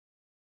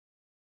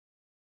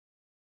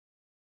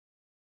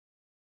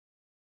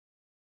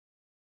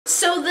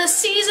So the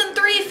season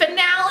 3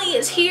 finale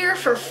is here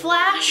for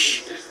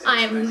Flash.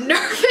 I'm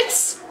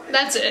nervous.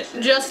 That's it,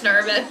 just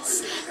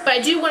nervous. But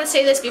I do want to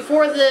say this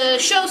before the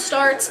show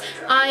starts.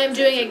 I am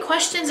doing a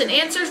questions and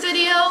answers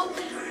video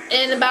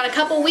in about a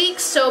couple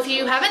weeks. So if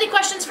you have any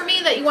questions for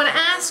me that you want to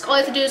ask, all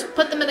you have to do is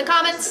put them in the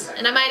comments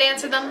and I might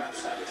answer them.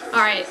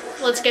 Alright,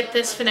 let's get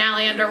this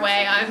finale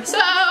underway. I'm so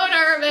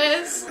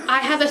nervous. I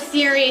have a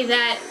theory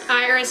that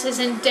Iris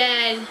isn't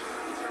dead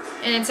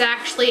and it's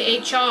actually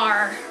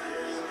HR.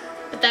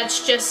 But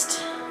that's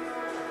just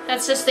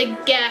a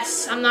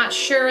guess. I'm not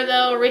sure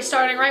though. Are we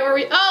starting right where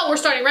we're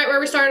starting right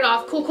where we started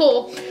off. Cool,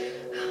 cool.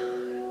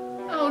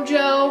 Oh,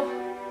 Joe.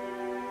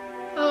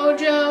 Oh,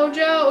 Joe.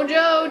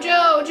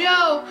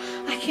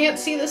 I can't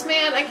see this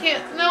man. I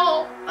can't,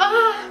 no.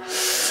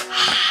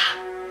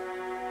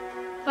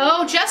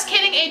 Oh, just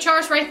kidding.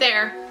 HR's right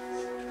there.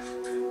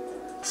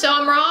 So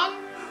I'm wrong?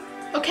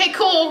 Okay,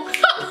 cool.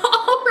 I'm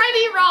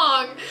already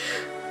wrong.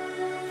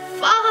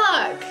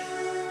 Fuck.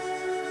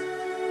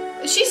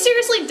 Is she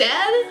seriously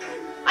dead?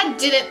 I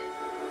didn't.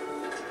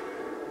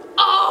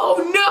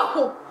 Oh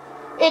no!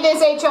 It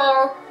is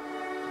HR.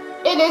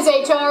 It is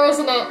HR,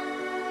 isn't it?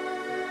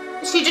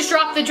 She just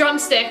dropped the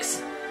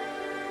drumsticks.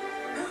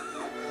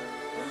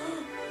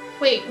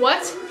 Wait,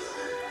 what?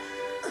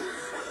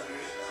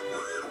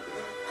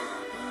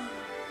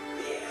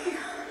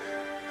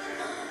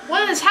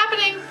 What is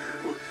happening?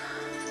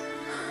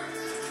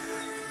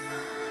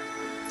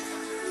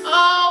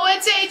 Oh,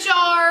 it's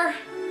HR.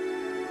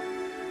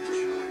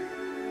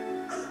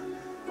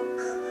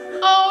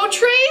 Oh,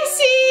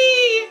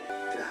 Tracy!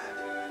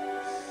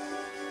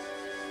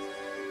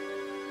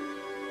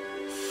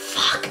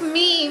 Fuck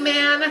me,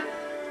 man.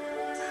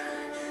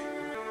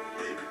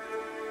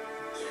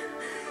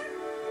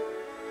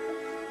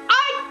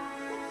 I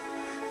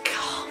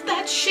called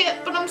that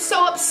shit, but I'm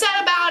so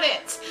upset about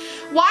it.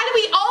 Why do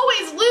we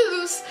always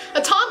lose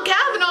a Tom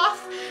Cavanaugh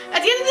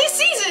at the end of these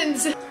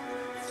seasons? I'm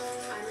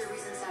the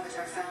reason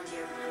Savitar found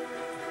you.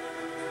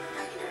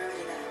 I need to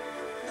remedy that.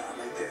 Not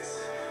like this.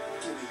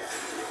 Give me that.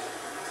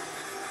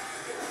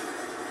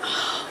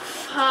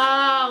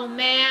 Oh,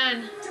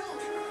 man.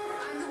 Don't!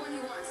 I'm the one he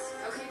wants.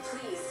 Okay,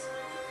 please.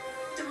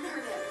 Don't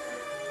hurt him.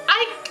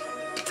 I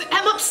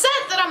am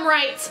upset that I'm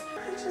right. I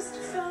just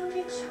found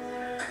each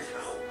other. I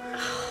know.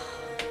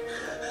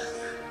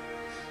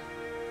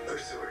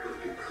 Ursula will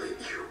be brilliant.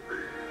 You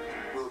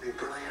will be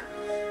brilliant.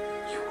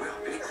 You will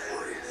be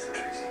glorious,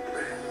 Tracy.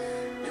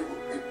 You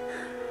will be.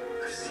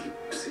 I've seen it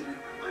with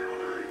my own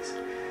eyes.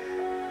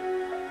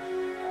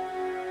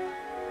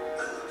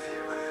 I love you.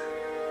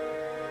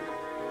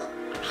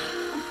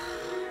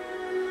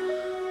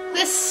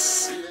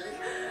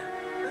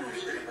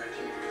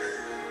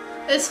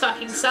 This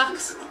fucking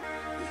sucks.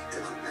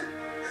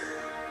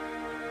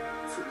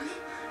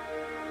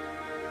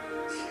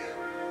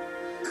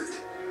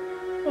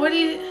 What do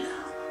you...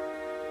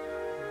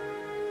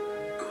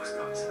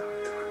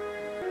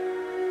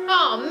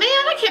 Oh man,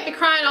 I can't be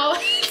crying all...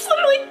 It's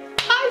literally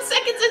 5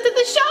 seconds into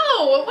the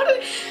show! What are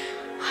we...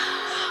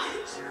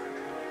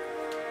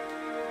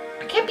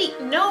 I can't be...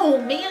 No,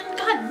 man.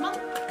 God, mother...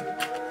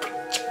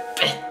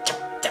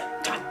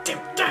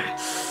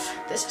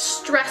 This is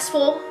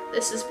stressful.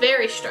 This is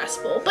very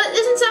stressful. But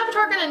isn't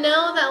Savitar gonna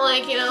know that,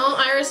 like, you know,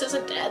 Iris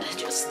isn't dead?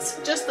 Just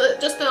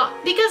the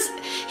because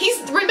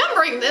he's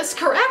remembering this,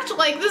 correct?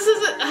 Like, this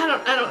isn't. I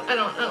don't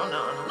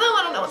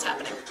know what's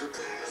happening.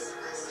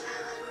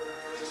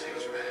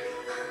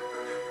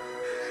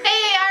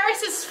 Hey,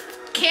 Iris is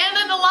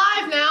canon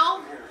alive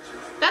now.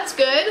 That's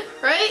good,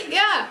 right?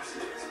 Yeah.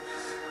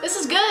 This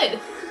is good.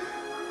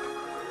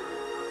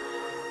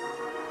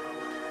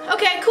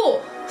 Okay,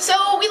 cool.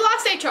 So we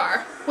lost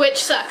HR, which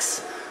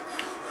sucks.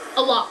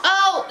 A lot.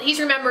 Oh, he's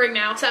remembering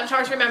now.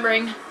 Savitar's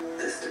remembering.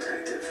 This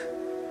detective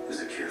was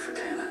a cure for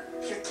Tana.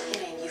 You're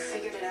kidding. You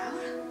figured it out?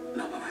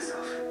 Not by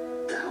myself.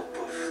 The help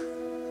of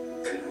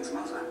Caitlin's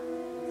mother.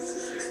 This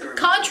is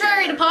experimental.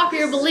 Contrary to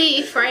popular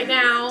belief right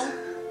now,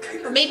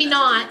 or maybe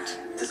not,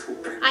 This will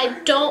bring I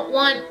don't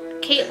want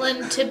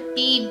Caitlin to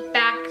be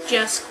back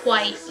just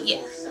quite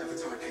yet.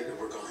 Savitar, Caitlin,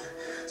 we're gone.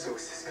 So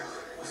is Cisco.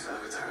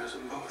 Savitar has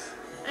them both.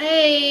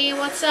 Hey,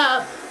 what's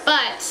up?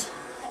 But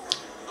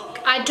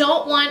I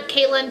don't want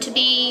Caitlin to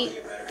be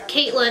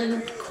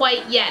Caitlin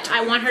quite yet.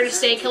 I want her to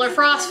stay Killer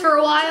Frost for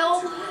a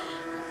while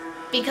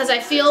because I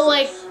feel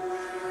like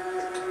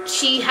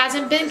she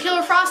hasn't been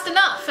Killer Frost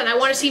enough and I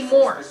want to see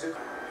more. You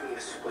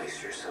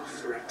misplace yourself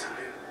throughout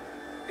time.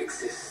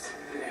 Exist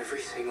in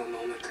every single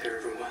moment there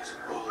ever was.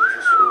 All of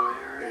us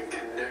wire and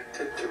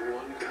connected to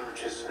one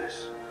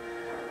consciousness.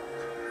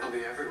 I'll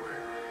be everywhere.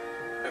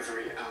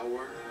 Every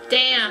hour.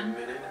 Damn.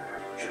 Every minute.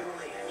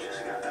 Julian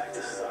just got back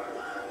to Star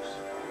Labs.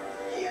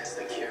 He has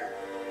the cure.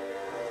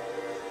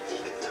 He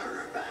can turn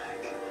her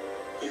back.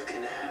 You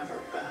can have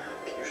her back.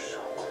 You're so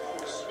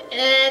close.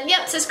 And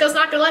yep, Cisco's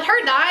not gonna let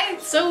her die,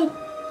 so... So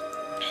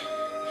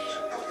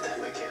put that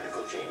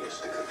mechanical genius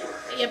to good work.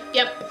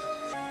 Yep.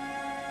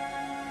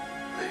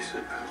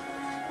 Listen,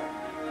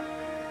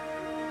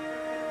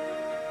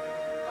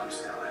 I'm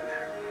still in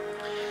there.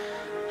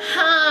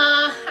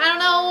 I don't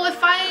know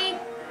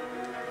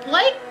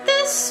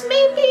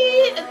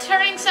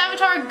turning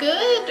Savitar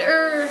good,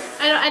 or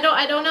I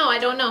don't know. We're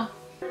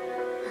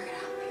gonna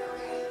help you,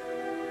 okay?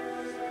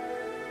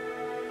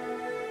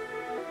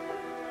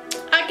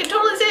 I can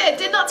totally say I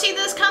did not see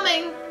this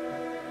coming.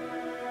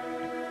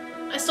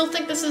 I still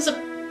think this is a...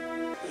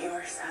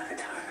 You're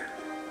Savitar.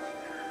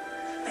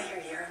 I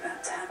hear you're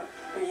about to have a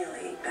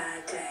really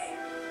bad day.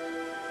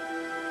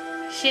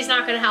 She's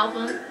not gonna help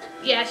him.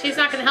 Yeah, she's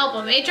not gonna help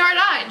him. HR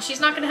died. She's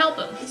not gonna help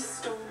him. He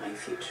stole my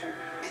future.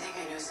 I think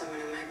I know someone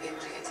who might be able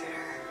to get through to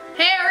her.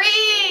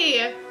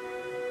 Harry!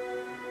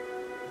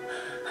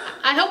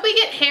 I hope we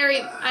get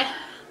Harry. I'm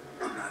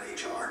not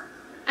HR.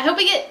 I hope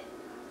we get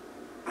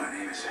My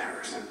name is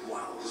Harrison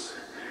Wells.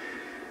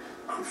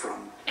 I'm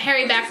from...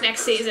 Harry back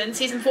next season.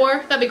 Season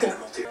 4? That'd be cool.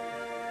 Don't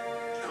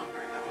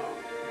bring them home.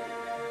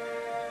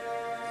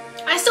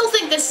 I still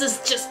think this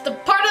is just the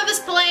part of his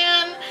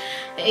plan.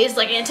 He's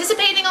like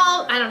anticipating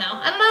all... I don't know.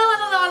 I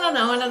don't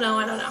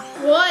know.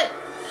 What?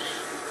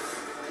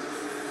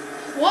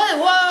 What?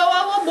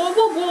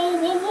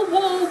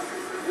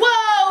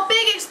 Whoa!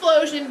 Big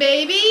explosion,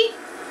 baby!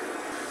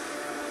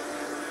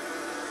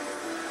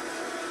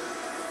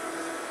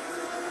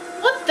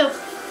 What the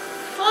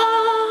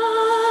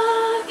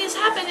fuck is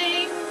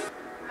happening?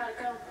 How'd it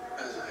go?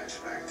 As I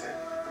expected.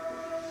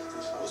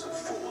 I was a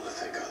fool to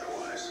think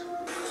otherwise.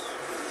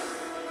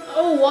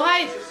 Oh,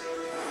 why?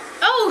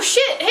 Oh,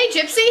 shit! Hey,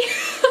 Gypsy!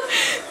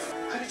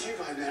 How did you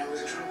find that I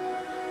was in trouble?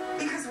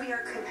 Because we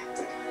are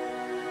connected.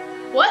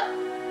 What?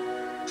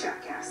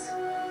 Jackass.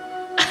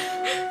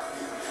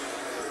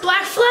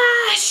 Black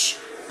Flash!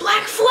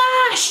 Black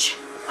Flash!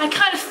 I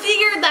kind of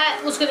figured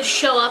that was gonna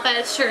show up at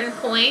a certain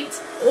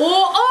point.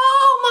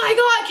 Oh my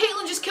god!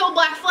 Caitlin just killed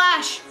Black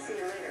Flash! See you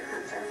later,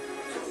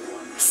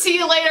 Hunter. See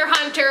you later,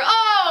 Hunter.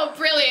 Oh,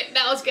 brilliant.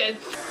 That was good.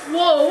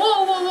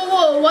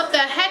 Whoa. What the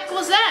heck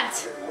was that?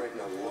 Been waiting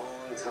a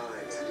long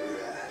time to do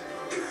that.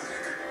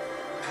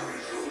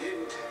 You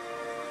didn't.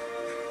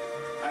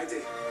 I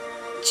did.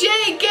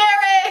 Jay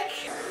Garrick!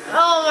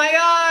 Oh my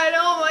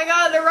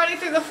god, they're running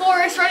through the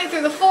forest,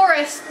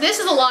 This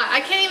is a lot.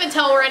 I can't even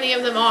tell where any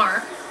of them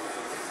are.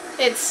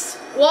 It's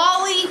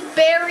Wally,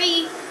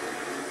 Barry,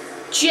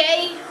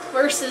 Jay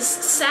versus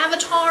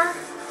Savitar.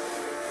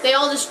 They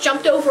all just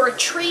jumped over a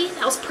tree.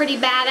 That was pretty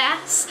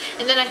badass.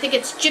 And then I think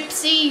it's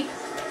Gypsy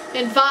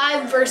and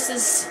Vibe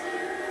versus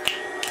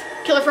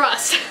Killer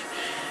Frost.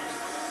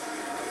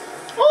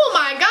 Oh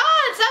my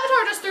god,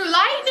 Savitar just threw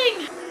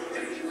lightning!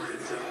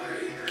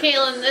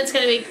 Caitlin, it's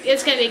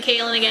gonna be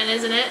Caitlin again,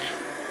 isn't it?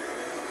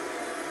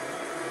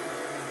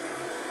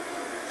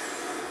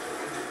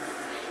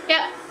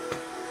 Yep.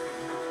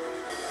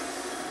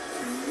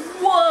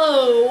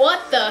 Whoa,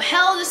 what the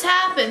hell just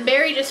happened?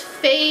 Barry just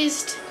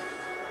phased.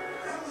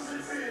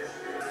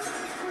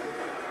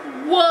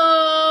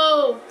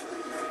 Whoa!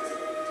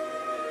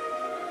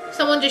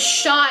 Someone just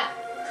shot.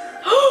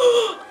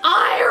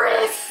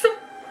 Iris!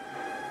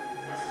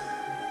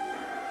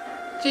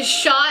 Just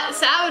shot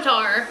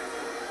Savitar.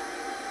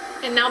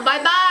 And now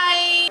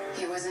bye-bye!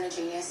 He wasn't a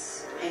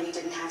genius, and he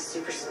didn't have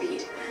super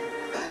speed.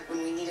 But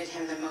when we needed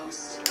him the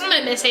most, I'm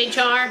gonna miss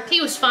HR.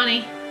 He was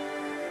funny.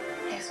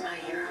 He's my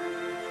hero.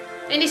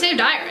 And he saved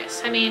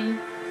Iris. I mean,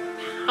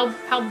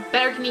 how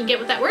better can you get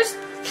with that? Where's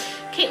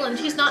Caitlin?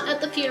 She's not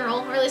at the funeral,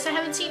 or at least I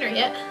haven't seen her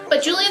yet.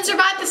 But Julian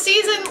survived the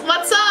season.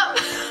 What's up?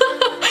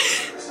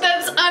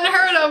 That's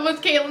unheard of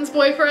with Caitlin's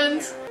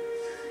boyfriends.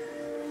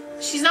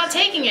 She's not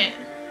taking it.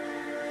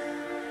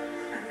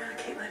 I'm not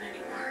Caitlin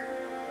anymore.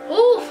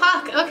 Ooh,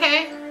 fuck.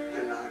 Okay.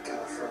 You're not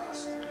Killer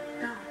Frost.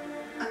 No,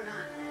 I'm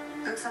not.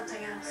 I'm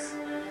something else.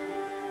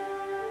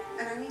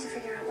 And I need to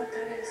figure out what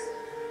that is.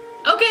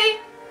 Okay.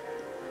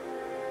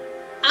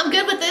 I'm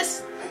good with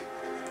this.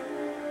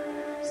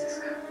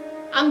 Cisco,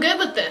 I'm good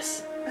with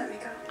this. let me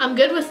go. I'm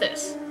good with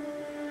this.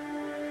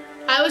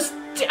 I'm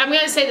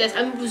gonna say this.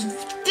 I was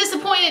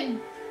disappointed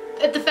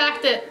at the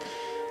fact that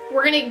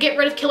we're gonna get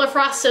rid of Killer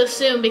Frost so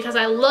soon because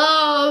I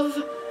love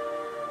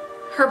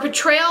her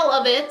portrayal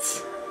of it.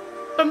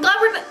 But I'm glad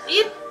we're not.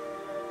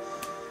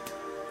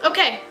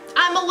 Okay,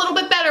 I'm a little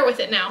bit better with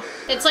it now.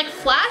 It's like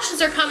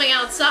flashes are coming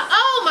outside.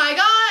 Oh my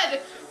god!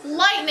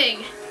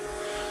 Lightning!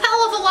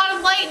 Hell of a lot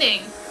of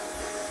lightning.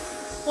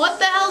 What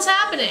the hell's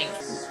happening?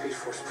 This is Space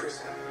Force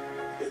prison.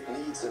 It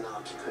needs an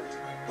occupant.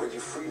 When you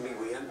freed me,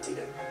 we emptied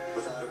it.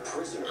 Without a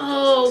prisoner.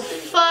 Oh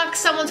fuck,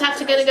 someone's have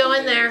to gonna go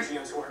in there.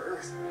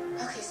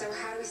 okay, so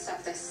how do we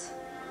stop this?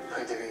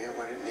 I'm giving it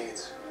what it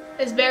needs.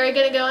 Is Barry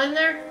gonna go in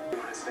there? You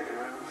mind sticking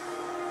around?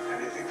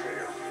 Anything for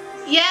you.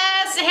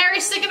 Yes,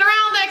 Harry's sticking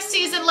around next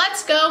season.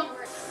 Let's go.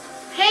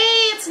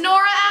 Hey, it's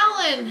Nora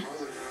Allen.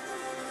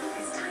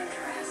 It's time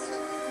to rest.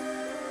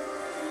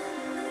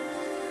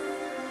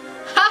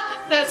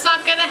 Ha! That's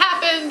not gonna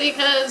happen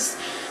because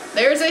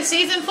there's a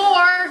season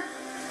 4.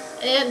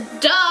 And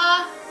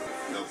duh.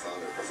 No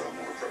father ever felt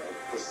more proud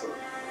of his son.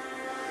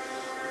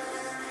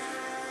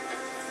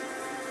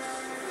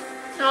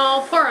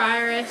 Oh, poor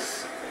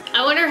Iris.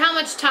 I wonder how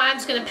much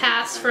time's gonna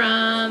pass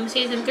from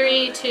season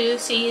 3 to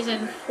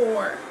season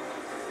 4.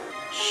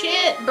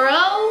 Shit,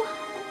 bro.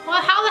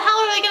 Well, how the hell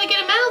are they gonna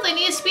get him out? They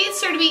need a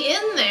speedster to be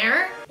in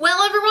there.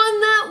 Well, everyone,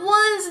 that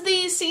was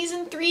the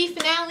season 3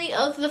 finale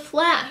of The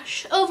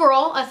Flash.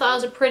 Overall, I thought it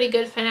was a pretty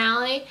good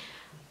finale.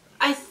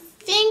 I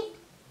think,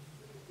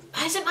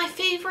 is it my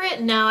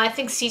favorite? No, I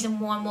think season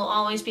 1 will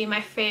always be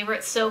my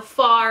favorite so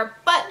far.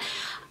 But,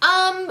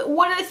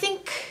 what did I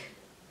think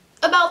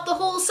about the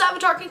whole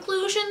Savitar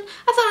conclusion?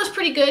 I thought it was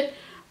pretty good.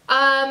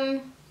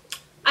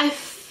 I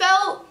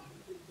felt,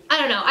 I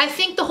don't know, I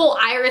think the whole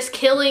Iris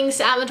killing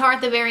Savitar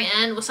at the very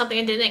end was something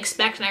I didn't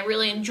expect, and I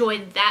really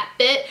enjoyed that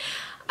bit.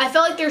 I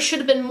felt like there should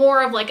have been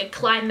more of like a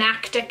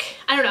climactic,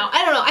 I don't know,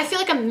 I feel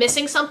like I'm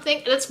missing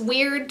something. That's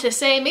weird to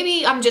say.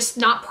 Maybe I'm just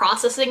not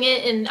processing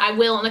it, and I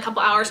will in a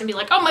couple hours and be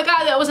like, oh my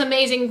god, that was an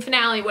amazing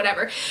finale,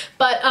 whatever.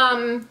 But,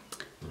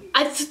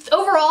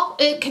 overall,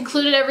 it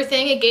concluded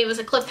everything. It gave us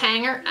a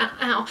cliffhanger.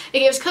 It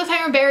gave us a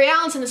cliffhanger. Barry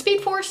Allen's in the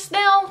Speed Force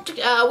now. We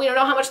don't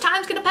know how much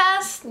time's gonna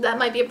pass. That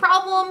might be a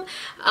problem.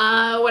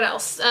 What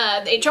else?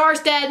 The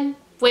HR's dead,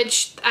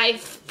 which I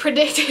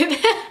predicted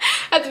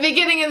at the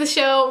beginning of the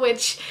show,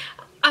 which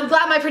I'm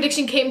glad my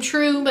prediction came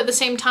true, but at the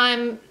same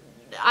time,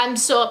 I'm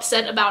so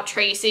upset about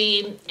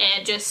Tracy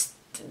and just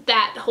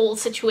that whole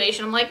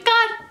situation. I'm like,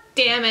 God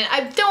damn it,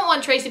 I don't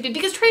want Tracy to be,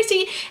 because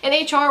Tracy and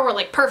HR were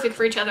like perfect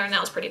for each other, and that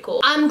was pretty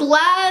cool. I'm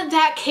glad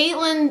that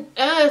Caitlin,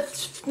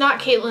 not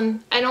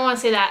Caitlin, I don't want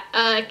to say that,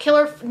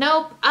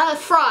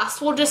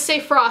 Frost, we'll just say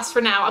Frost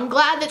for now. I'm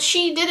glad that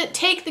she didn't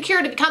take the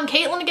cure to become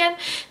Caitlin again,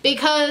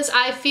 because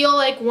I feel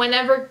like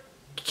whenever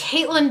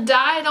Caitlin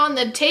died on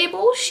the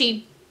table,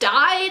 she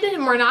died,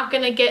 and we're not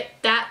gonna get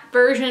that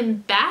version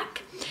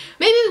back.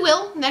 Maybe we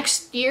will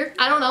next year,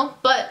 I don't know,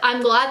 but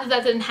I'm glad that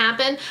that didn't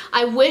happen.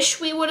 I wish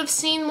we would have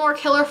seen more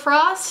Killer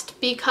Frost,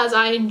 because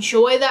I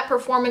enjoy that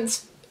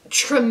performance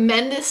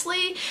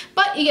tremendously,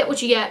 but you get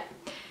what you get.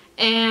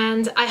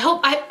 And I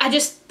hope,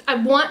 I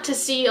want to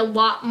see a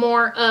lot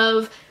more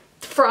of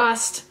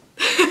Frost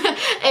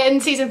in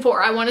season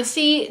 4. I want to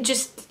see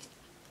just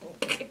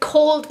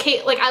cold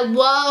Kate, like I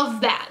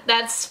love that.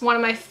 That's one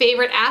of my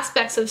favorite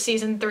aspects of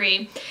season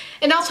 3.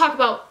 And I'll talk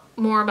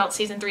more about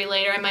season 3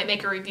 later. I might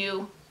make a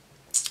review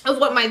of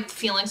what my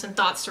feelings and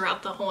thoughts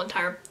throughout the whole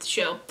entire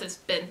show has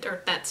been,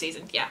 or that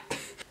season, yeah.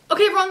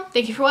 Okay everyone,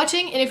 thank you for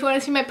watching, and if you want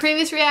to see my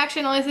previous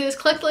reaction, all you have to do is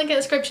click the link in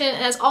the description,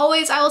 and as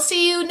always, I will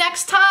see you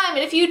next time. And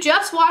if you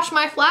just watched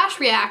my Flash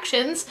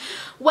reactions,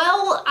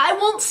 well, I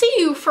won't see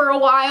you for a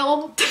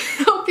while.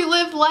 Hope you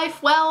live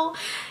life well.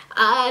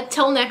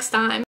 Till next time.